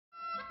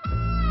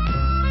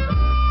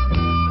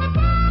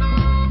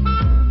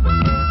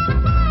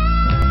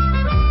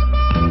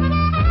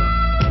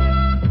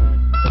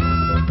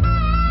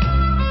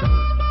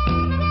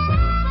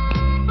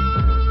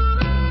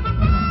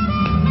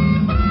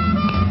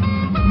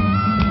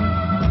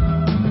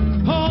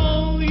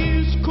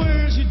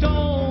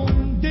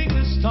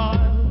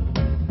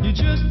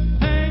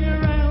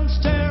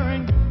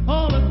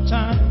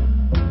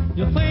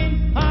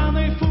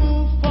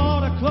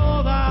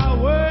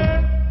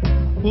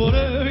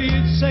whatever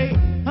you'd say,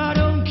 I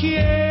don't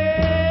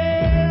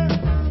care.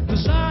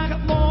 'Cause I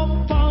got more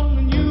fun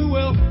than you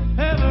will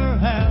ever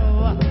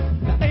have.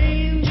 There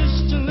ain't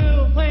just a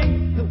little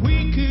thing that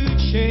we could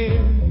share.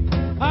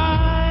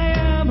 I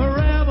am a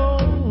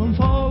rebel and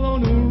follow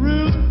no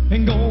rules.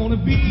 Ain't gonna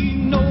be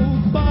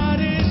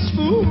nobody's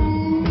fool.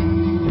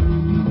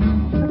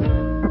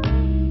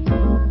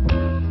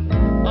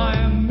 I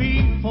am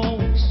me,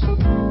 folks.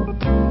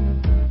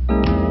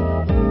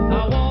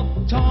 I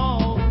walk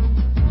tall.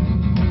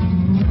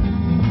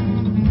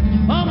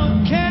 I'm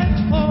a cat,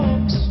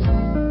 folks.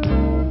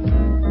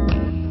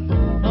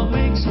 I'll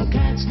make some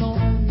cat's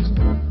noise.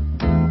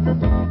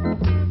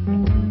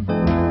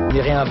 Il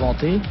n'est rien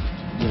inventé.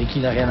 Ricky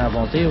n'a rien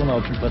inventé, on n'a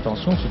aucune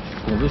prétention. Tout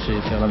ce qu'on veut, c'est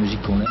faire la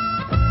musique qu'on aime.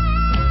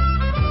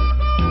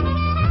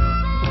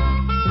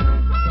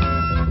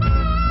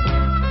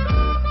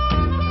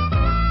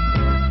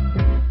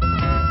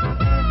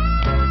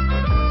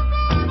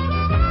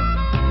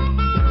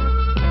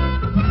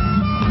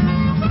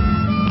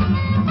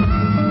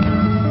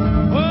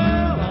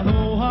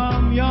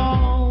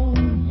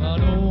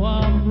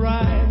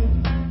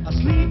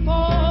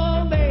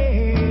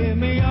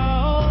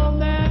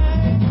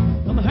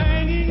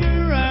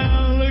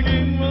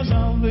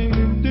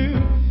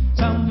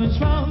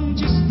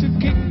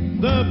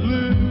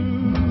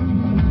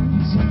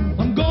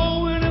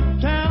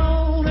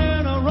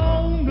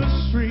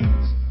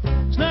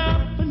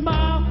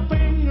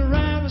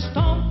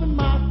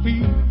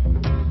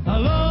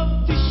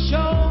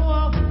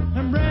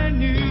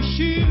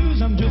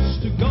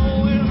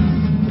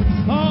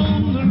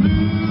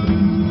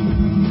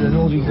 Le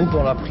nom du groupe,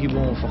 on l'a pris,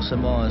 bon,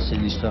 forcément, c'est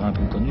l'histoire un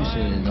peu connue,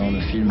 c'est dans le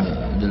film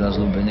de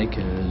Laszlo Benek,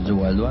 The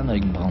Wild One,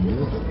 avec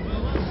Brando.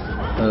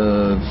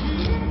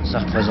 Ça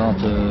représente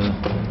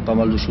pas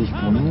mal de choses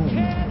pour nous.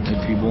 Et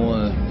puis bon,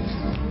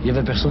 il y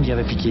avait personne qui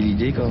avait piqué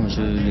l'idée, comme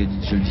je le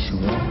dis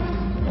souvent.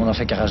 On n'a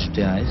fait qu'à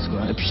rajouter un S,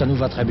 quoi. Et puis ça nous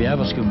va très bien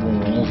parce que bon,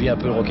 on vit un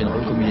peu le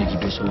rock'n'roll comme une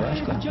équipée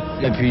sauvage, quoi.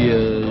 Et puis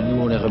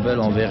nous, on est rebelles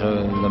envers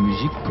la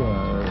musique, quoi,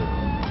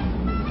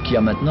 qu'il y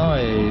a maintenant.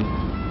 Et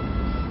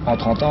en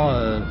 30 ans,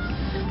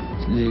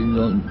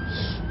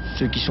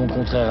 ceux qui sont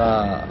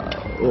contraires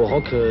au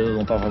rock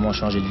n'ont pas vraiment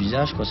changé de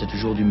visage, quoi. C'est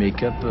toujours du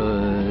make-up,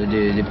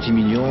 des petits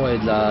mignons et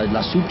de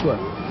la soupe, quoi.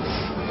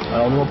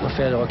 Alors nous, on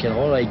préfère le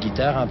rock'n'roll avec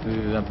guitare un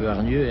peu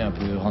hargneux et un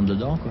peu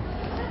rentre-dedans, quoi.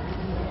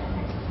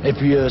 Et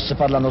puis c'est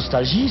pas de la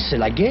nostalgie, c'est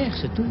la guerre,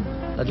 c'est tout.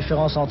 La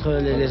différence entre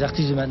les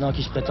artistes de maintenant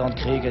qui se prétendent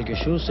créer quelque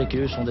chose, c'est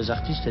qu'eux sont des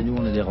artistes et nous,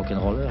 on est des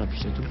rock'n'rollers, et puis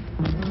c'est tout.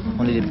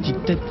 On est des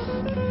petites têtes.